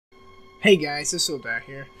Hey guys, it's DualDier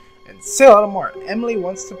here, and say a lot more. Emily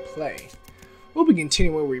wants to play. We'll be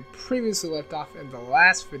continuing where we previously left off in the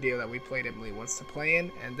last video that we played Emily Wants to Play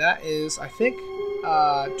in, and that is, I think,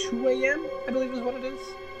 2 a.m. I believe is what it is.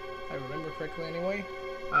 If I remember correctly anyway.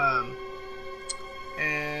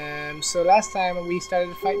 And so last time we started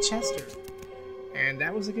to fight Chester, and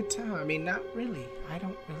that was a good time. I mean, not really. I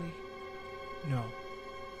don't really... No.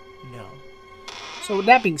 So with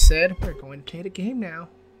that being said, we're going to play the game now.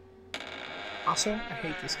 Also, I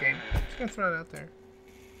hate this game. Just gonna throw it out there.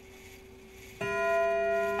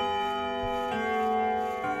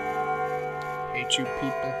 Hate you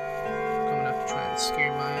people coming up to try and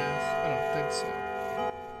scare my ass. I don't think so.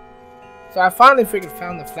 So I finally freaking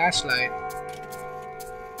found the flashlight.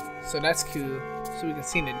 So that's cool. So we can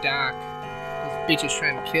see in the dark. Those bitches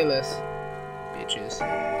trying to kill us. Bitches.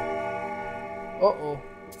 Uh-oh.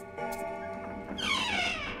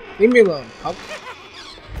 Leave me alone, punk.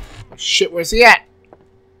 Oh shit, where's he at?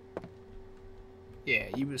 Yeah,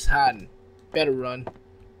 he was hiding. Better run.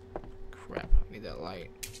 Crap, I need that light.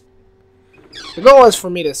 The goal is for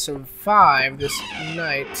me to survive this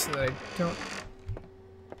night so that I don't...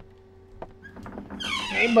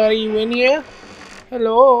 Hey buddy, you in here?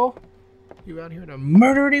 Hello? You out here to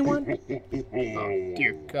murder anyone? Oh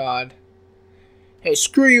dear God. Hey,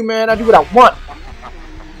 screw you, man. I do what I want.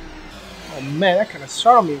 Oh man, that kind of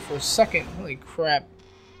startled me for a second. Holy crap.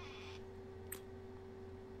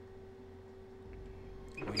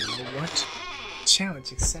 Well, you know what?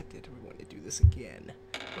 Challenge accepted. We're going to do this again.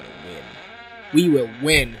 We're going to win. We will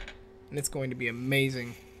win. And it's going to be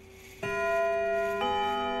amazing.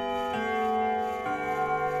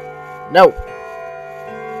 No.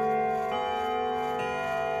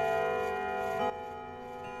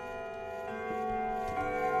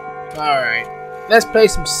 Alright. Let's play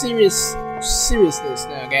some seriousness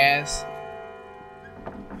now, guys.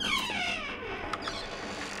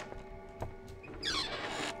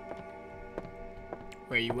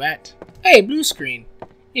 Where you at? Hey, blue screen.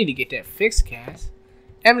 You need to get that fixed, guys.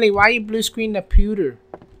 Emily, why you blue screen the computer?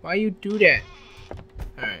 Why you do that?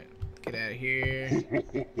 Alright, get out of here.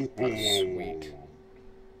 Oh, sweet.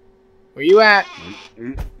 Where you at?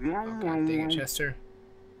 Oh, God dang it, Chester.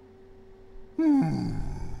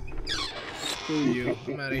 Screw you.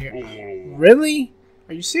 I'm out of here. Really?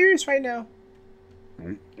 Are you serious right now?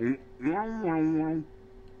 Alright,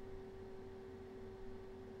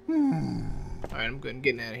 I'm good. I'm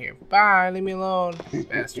getting out of here. Bye. Leave me alone,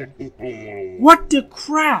 bastard. What the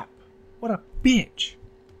crap? What a bitch.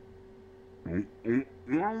 Now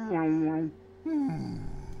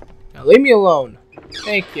leave me alone.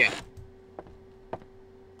 Thank you.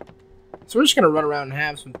 So we're just gonna run around and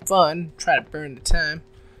have some fun. Try to burn the time.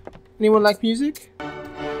 Anyone like music?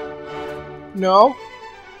 No?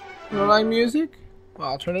 You don't like music? Well,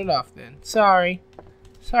 I'll turn it off then. Sorry.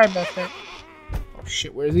 Sorry about that. Oh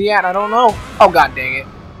shit, where's he at? I don't know. Oh god dang it.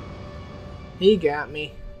 He got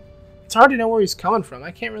me. It's hard to know where he's coming from.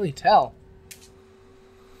 I can't really tell.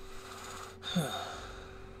 Alright.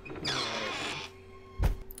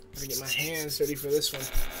 Gotta get my hands ready for this one.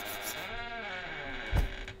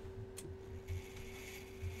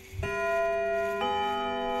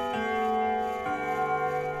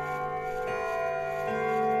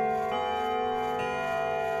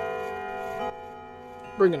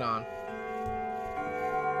 Bring it on.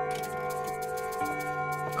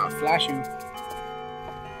 I'll flash you.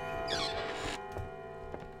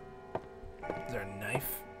 Is there a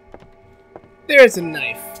knife? There's a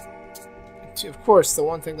knife. Of course, the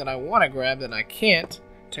one thing that I want to grab that I can't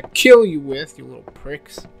to kill you with, you little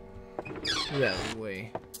pricks. Get out of the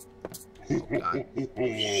way. Oh god.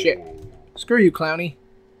 Shit. Screw you, Clowny.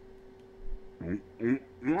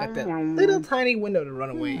 Got that little tiny window to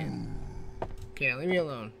run away in. Okay, leave me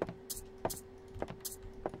alone.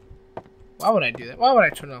 Why would I do that? Why would I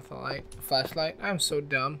turn off the light, the flashlight? I'm so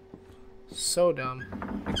dumb. So dumb.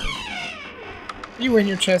 You in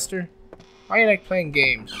here, Chester? Why are you like playing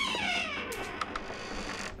games?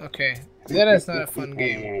 Okay, that is not a fun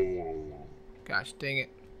game. Gosh, dang it.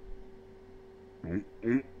 Leave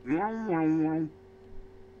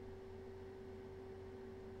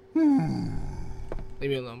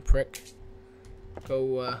me alone, prick.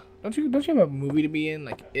 Go, don't you have a movie to be in,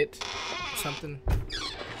 like It or something?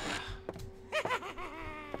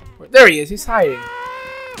 There he is, he's hiding.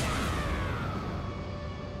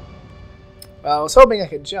 Well, I was hoping I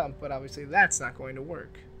could jump, but obviously that's not going to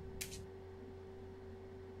work.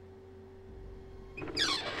 Here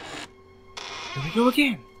we go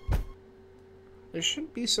again. This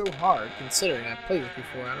shouldn't be so hard, considering I've played this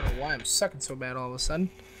before. I don't know why I'm sucking so bad all of a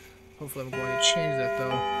sudden. Hopefully I'm going to change that,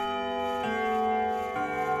 though.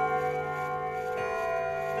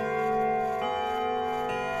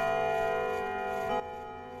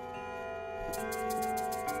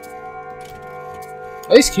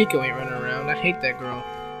 At least Kiko ain't running around. I hate that girl.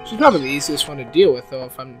 She's probably the easiest one to deal with, though,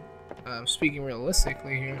 if I'm speaking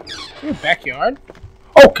realistically here. In your backyard?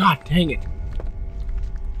 Oh, god dang it.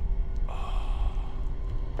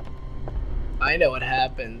 I know what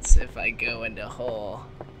happens if I go into hole.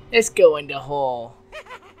 Let's go into hole.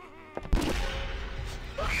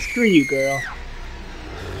 Screw you, girl.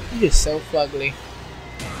 You're just so fugly.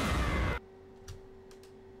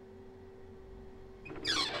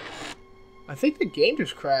 I think the game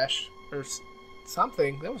just crashed. Or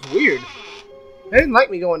something. That was weird. They didn't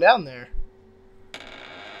like me going down there.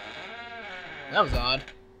 That was odd.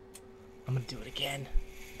 I'm gonna do it again.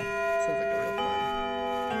 Sounds like a real fun.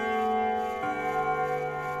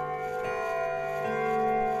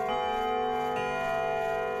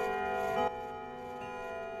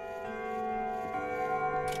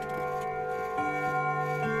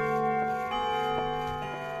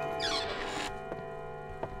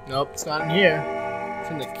 Nope, it's not in here.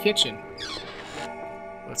 It's in the kitchen.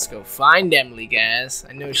 Let's go find Emily, guys.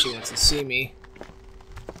 I know she wants to see me.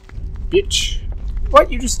 Bitch.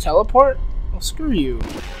 What? You just teleport? Well, screw you.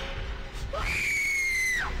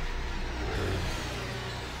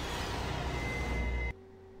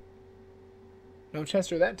 No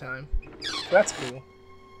Chester that time. That's cool.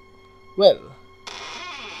 Well.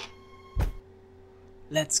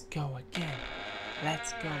 Let's go again.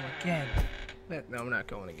 Let's go again. No, I'm not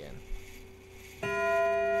going again.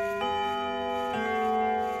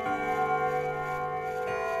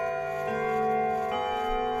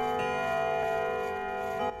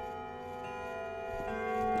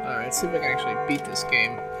 Alright, let's see if I can actually beat this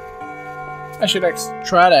game. I should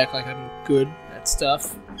try to act like I'm good at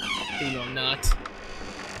stuff, even though I'm not.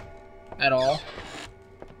 At all.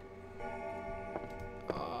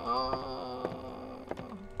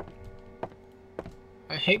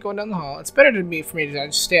 I hate going down the hall. It's better for me to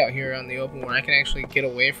just stay out here on the open where I can actually get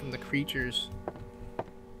away from the creatures.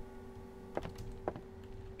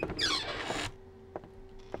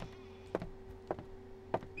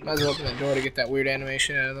 Might as well open the door to get that weird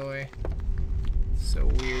animation out of the way. So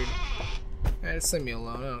weird. Just leave me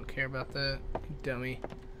alone. I don't care about that. You dummy.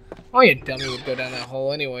 Oh, you dummy would go down that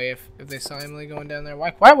hole anyway if they saw Emily going down there.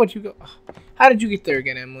 Why would you go? How did you get there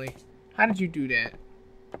again, Emily? How did you do that?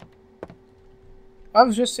 I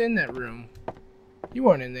was just in that room. You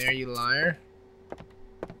weren't in there, you liar.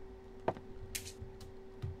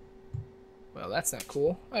 Well, that's not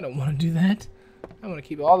cool. I don't want to do that. I want to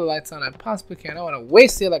keep all the lights on I possibly can. I want to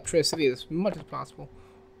waste the electricity as much as possible.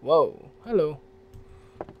 Whoa. Hello.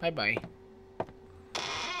 Bye-bye.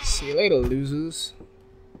 See you later, losers.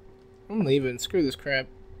 I'm leaving. Screw this crap.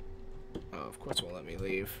 Oh, of course it won't let me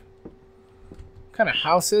leave. What kind of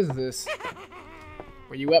house is this?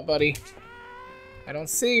 Where you at, buddy? I don't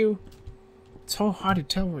see you. It's so hard to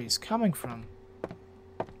tell where he's coming from.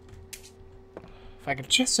 If I could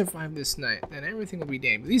just survive this night, then everything will be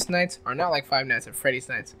damned. These nights are not like Five Nights at Freddy's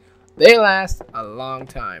nights. They last a long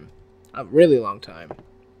time. A really long time.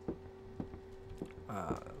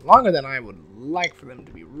 Longer than I would like for them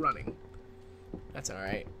to be running. That's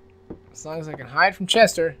alright. As long as I can hide from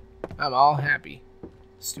Chester, I'm all happy.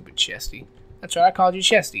 Stupid Chesty. That's right, I called you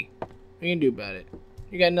Chesty. What are you gonna do about it?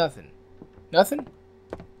 You got nothing. Nothing?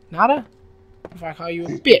 Nada? What if I call you a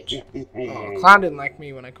bitch? Oh, Clown didn't like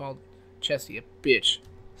me when I called Chesty a bitch.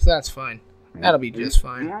 So that's fine. That'll be just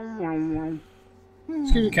fine.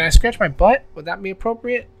 Excuse me, can I scratch my butt? Would that be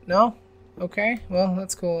appropriate? No? Okay, well,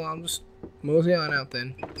 that's cool. I'll just mosey on out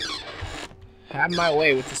then. Have my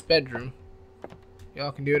way with this bedroom.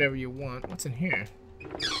 Y'all can do whatever you want. What's in here? I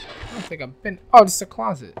don't think I've been... Oh, just a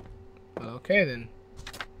closet. Well, okay then.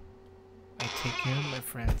 I take care of my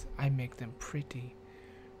friends. I make them pretty.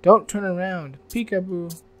 Don't turn around.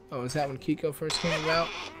 Peekaboo. Oh, is that when Kiko first came about?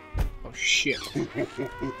 Oh, shit. Did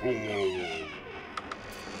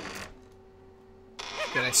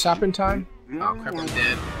I stop in time? Oh, crap, I'm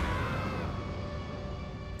dead.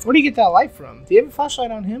 Where do you get that light from? Do you have a flashlight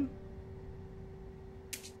on him?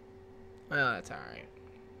 Well, that's alright.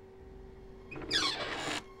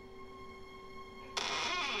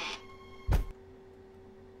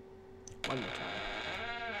 One more time.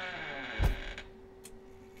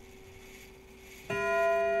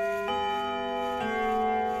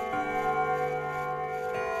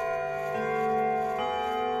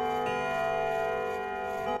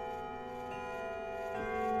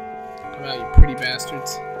 Come out, you pretty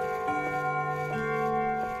bastards.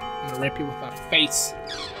 I'm gonna rip you with my face.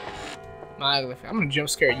 My ugly face. I'm gonna jump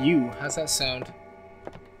scare you. How's that sound?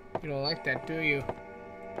 You don't like that, do you?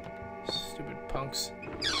 Stupid punks.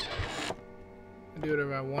 I do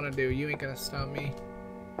whatever I want to do. You ain't gonna stop me.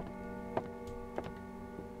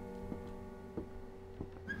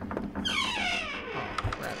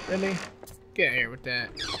 Really? Get out of here with that.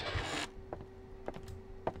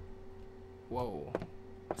 Whoa.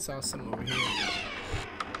 I saw some over here.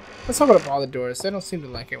 Let's open up all the doors. They don't seem to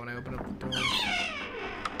like it when I open up the doors.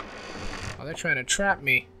 Oh, they're trying to trap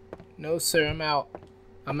me. No, sir, I'm out.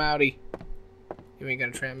 I'm outie. You ain't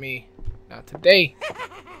gonna trap me. Not today.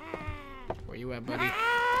 Where you at, buddy?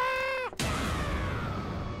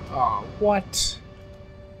 Oh, what?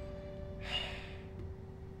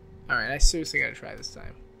 Alright, I seriously gotta try this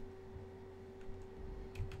time.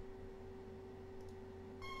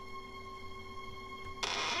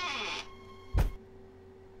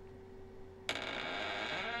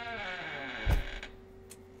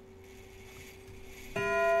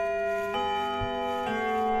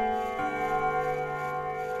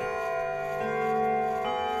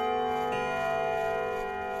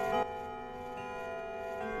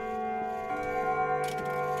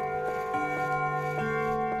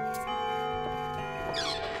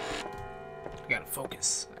 I gotta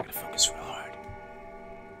focus. I gotta focus real hard.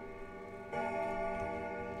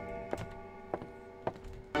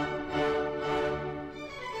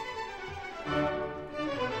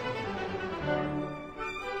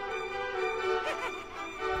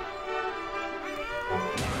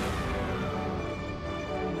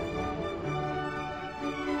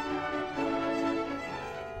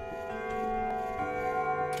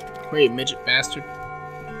 Where are you, midget bastard?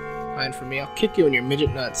 Hide from me. I'll kick you in your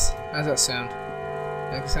midget nuts. How's that sound?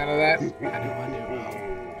 Like the sound of that? I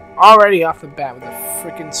do. Already off the bat with the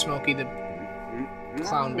freaking Smokey the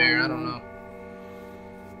clown bear. I don't know.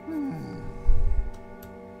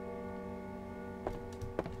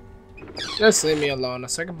 Just leave me alone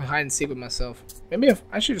so I can hide and seek with myself. Maybe if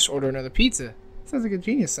I should just order another pizza. Sounds like a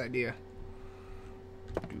genius idea.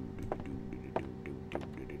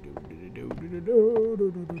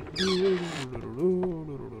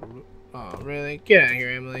 Oh, really? Get out of here,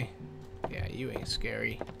 Emily. Yeah, you ain't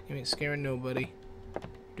scary. You ain't scaring nobody.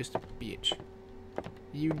 Just a bitch.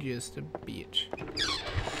 You just a bitch.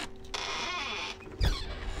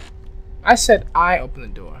 I said I open the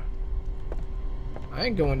door. I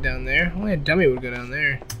ain't going down there. Only a dummy would go down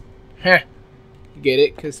there. Heh. You get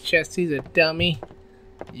it? Because Chesty's a dummy.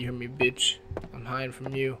 You hear me, bitch? I'm hiding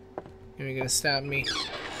from you. You ain't gonna stop me.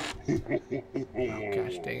 Oh,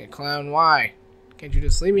 gosh dang it, clown. Why? Can't you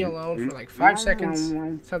just leave me alone for like 5 seconds?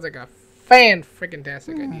 Sounds like a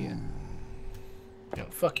fan-freaking-tastic idea. You know,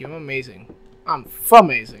 fuck you. I'm amazing. I'm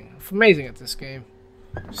amazing. I'm amazing at this game.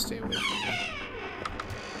 Just stay away from me.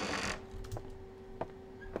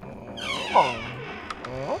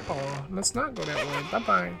 Oh, let's not go that way.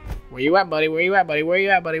 Bye-bye. Where you at, buddy? Where you at, buddy? Where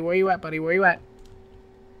you at, buddy? Where you at, buddy? Where you at?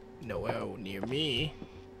 Nowhere near me.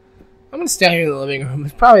 I'm gonna stay here in the living room.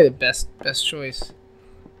 It's probably the best choice.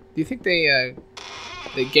 Do you think they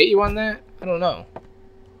get you on that? I don't know.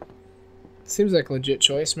 Seems like a legit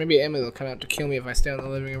choice. Maybe Emily will come out to kill me if I stay in the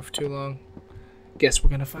living room for too long. Guess we're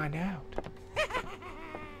gonna find out.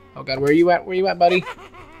 Oh god, where are you at? Where you at, buddy?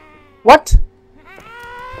 What?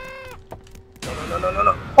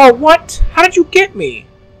 No. Oh, what? How did you get me?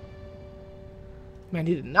 Man,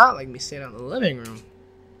 he did not like me staying out in the living room.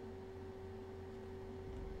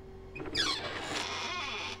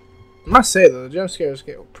 I must say, though, the jump scares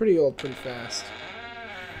get pretty old pretty fast.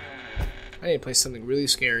 I need to play something really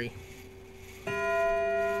scary. Here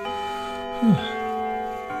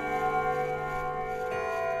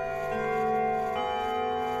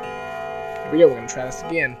we go, we're going to try this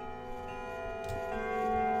again.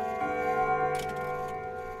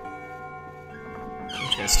 I'm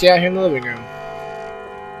just going to stay out here in the living room.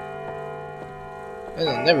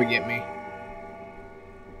 They'll never get me.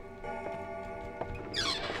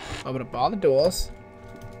 Open up all the doors,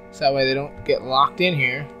 so that way they don't get locked in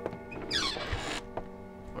here.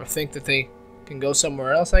 Or think that they can go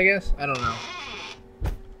somewhere else, I guess? I don't know.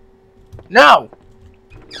 No!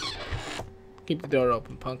 Keep the door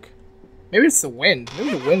open, punk. Maybe it's the wind.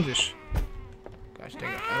 Maybe the wind just... Gosh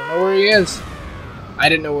dang it. I don't know where he is. I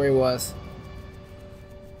didn't know where he was.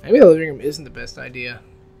 Maybe the living room isn't the best idea.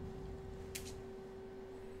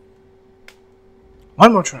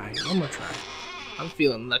 One more try. One more try. I'm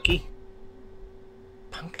feeling lucky.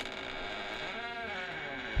 Punk.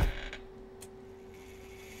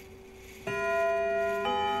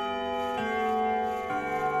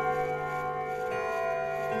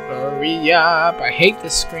 Hurry up. I hate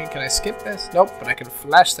this screen. Can I skip this? Nope, but I can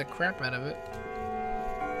flash the crap out of it.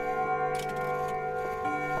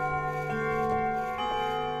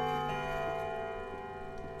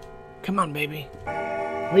 Come on, baby.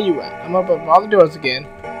 Where you at? I'm up all the doors again.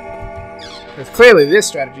 Because clearly this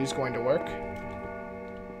strategy is going to work.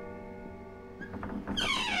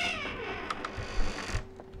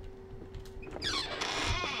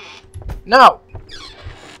 No!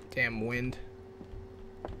 Damn wind.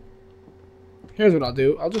 Here's what I'll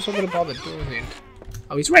do. I'll just open up all the doors in.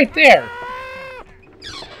 Oh, he's right there!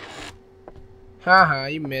 Haha,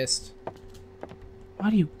 you missed. Why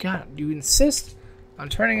do you insist on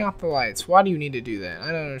turning off the lights? Why do you need to do that?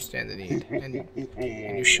 I don't understand the need.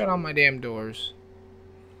 And you shut all my damn doors.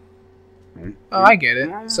 Oh, I get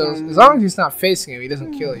it. So as long as he's not facing you, he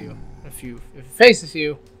doesn't kill you. If he faces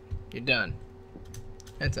you, you're done.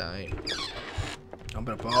 That's alright.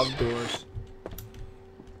 Open up all the doors.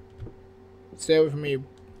 Stay away from me, you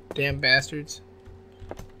damn bastards.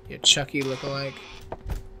 You Chucky lookalike.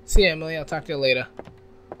 See you, Emily. I'll talk to you later.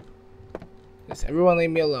 Just everyone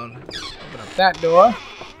leave me alone. Open up that door.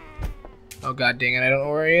 Oh, god dang it. I don't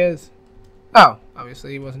know where he is. Oh,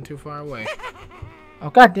 obviously he wasn't too far away.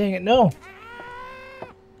 Oh, god dang it. No.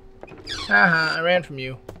 Haha, I ran from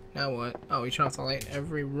you. Now what? Oh, he turned off the light in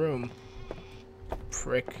every room.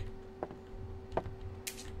 Prick.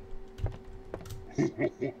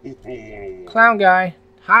 Clown guy.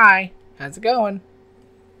 Hi. How's it going?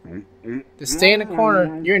 Just stay in the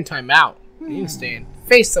corner. You're in timeout. You need to stay in.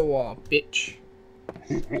 Face the wall, bitch.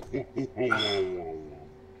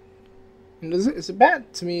 Is it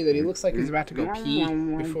bad to me that he looks like he's about to go pee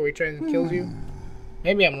before he tries and kills you?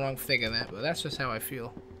 Maybe I'm wrong for thinking that, but that's just how I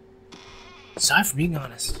feel. Sorry for being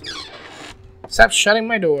honest. Stop shutting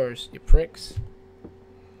my doors, you pricks.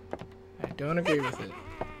 I don't agree with it.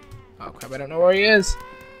 Oh crap, I don't know where he is.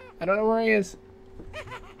 I don't know where he is.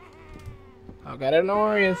 Oh god, I don't know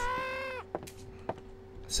where he is.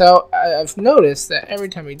 So, I've noticed that every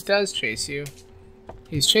time he does chase you,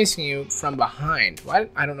 he's chasing you from behind. Why?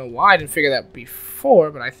 I don't know why I didn't figure that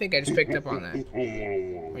before, but I think I just picked up on that.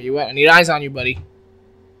 Where you at? I need eyes on you, buddy.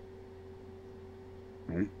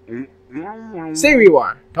 Stay where you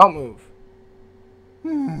are. Don't move.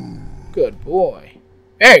 Good boy.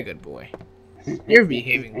 Very good boy. You're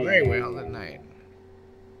behaving very well tonight.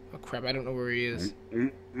 Oh crap, I don't know where he is.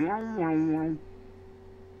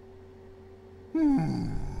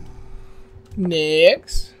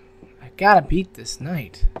 Next. I gotta beat this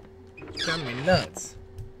night. It's got me nuts.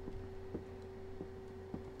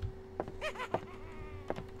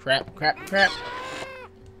 Crap, crap, crap.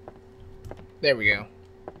 There we go.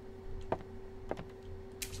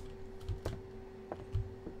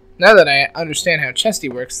 Now that I understand how Chesty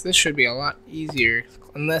works, this should be a lot easier.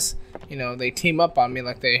 Unless, you know, they team up on me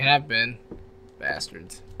like they have been.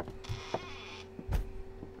 Bastards.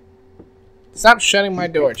 Stop shutting my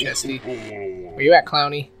door, Chesty. Where you at,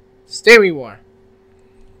 Clowny? Stay where you are.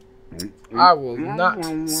 I will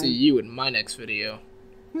not see you in my next video.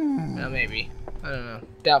 Well, maybe. I don't know.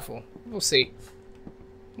 Doubtful. We'll see.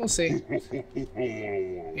 We'll see.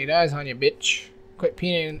 Need eyes on you, bitch. Quit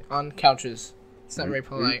peeing on couches. It's not very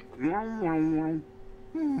polite. Run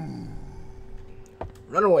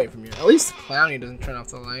away from you. At least Clowny doesn't turn off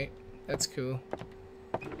the light. That's cool.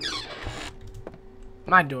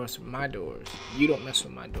 My doors are my doors. You don't mess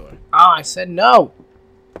with my door. Oh, I said no!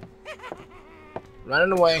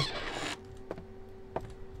 Running away.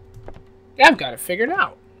 Yeah, I've got it figured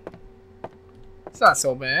out. It's not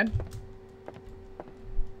so bad.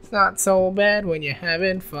 It's not so bad when you're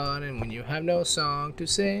having fun and when you have no song to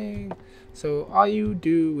sing. So all you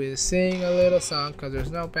do is sing a little song because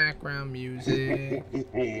there's no background music.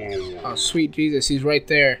 Oh, sweet Jesus, he's right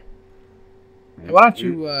there. Hey, why don't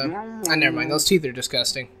you, never mind, those teeth are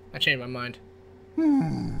disgusting. I changed my mind.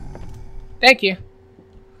 Thank you.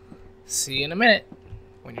 See you in a minute.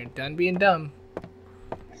 When you're done being dumb.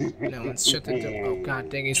 No one's shut the door. Oh, god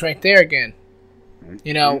dang, he's right there again.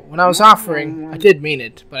 You know, when I was offering, I did mean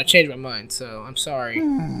it, but I changed my mind, so I'm sorry.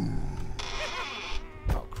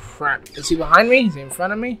 Oh, crap. Is he behind me? Is he in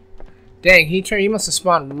front of me? Dang, he must have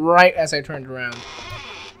spawned right as I turned around.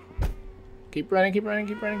 Keep running, keep running,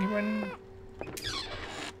 keep running, keep running.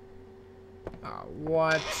 Oh,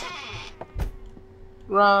 what?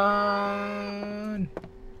 Run!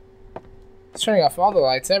 It's turning off all the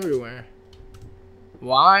lights everywhere.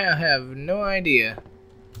 Why? I have no idea.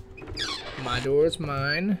 My door's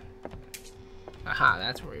mine. Aha,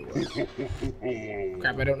 that's where he was.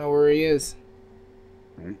 Crap, I don't know where he is.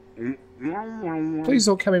 Please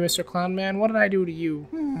don't kill me, Mr. Clown Man. What did I do to you?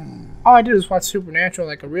 All I did was watch Supernatural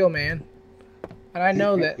like a real man. And I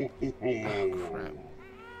know that... Oh, crap.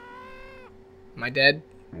 Am I dead?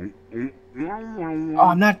 Oh,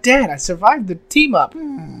 I'm not dead. I survived the team up.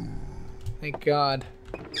 Thank God.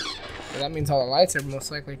 So that means all the lights are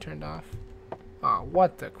most likely turned off. Oh,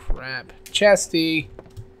 what the crap. Chesty.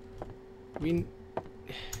 You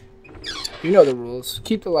know the rules.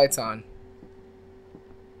 Keep the lights on.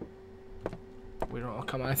 We don't... Oh,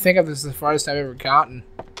 come on. I think this is the farthest I've ever gotten.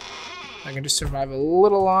 I can just survive a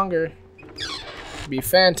little longer. It'd be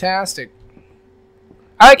fantastic.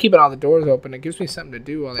 I like keeping all the doors open. It gives me something to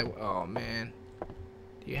do while they... Oh, man.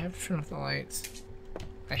 Do you have to turn off the lights?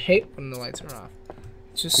 I hate when the lights are off.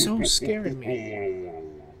 It's just so scaring me.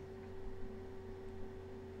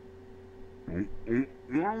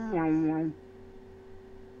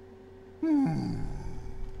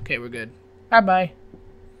 Okay, we're good. Bye-bye.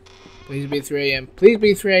 Please be 3 a.m. Please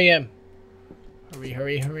be 3 a.m. Hurry,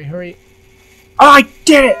 hurry, hurry, hurry. Oh, I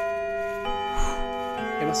did it!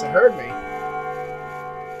 They must have heard me.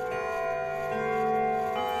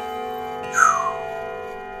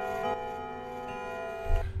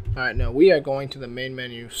 Alright, no, we are going to the main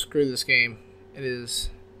menu. Screw this game. It is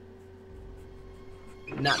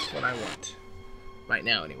not what I want. Right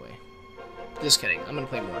now, anyway. Just kidding. I'm going to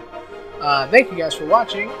play more. Thank you guys for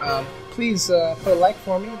watching. Please put a like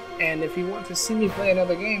for me. And if you want to see me play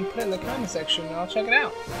another game, put it in the comment section and I'll check it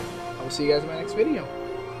out. I will see you guys in my next video.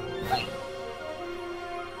 Bye.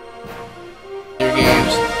 Your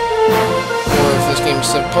games. Or if this game is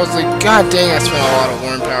supposedly... God dang, I spent a lot of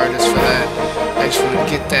worm power just for that. I just want to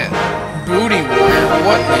get that booty warrior.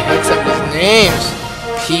 What in the heck's up with names?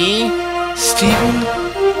 P? Steven?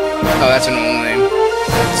 Oh, that's an old name.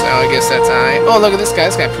 So I guess that's I. Oh, look at this guy.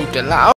 This guy pooped a lot.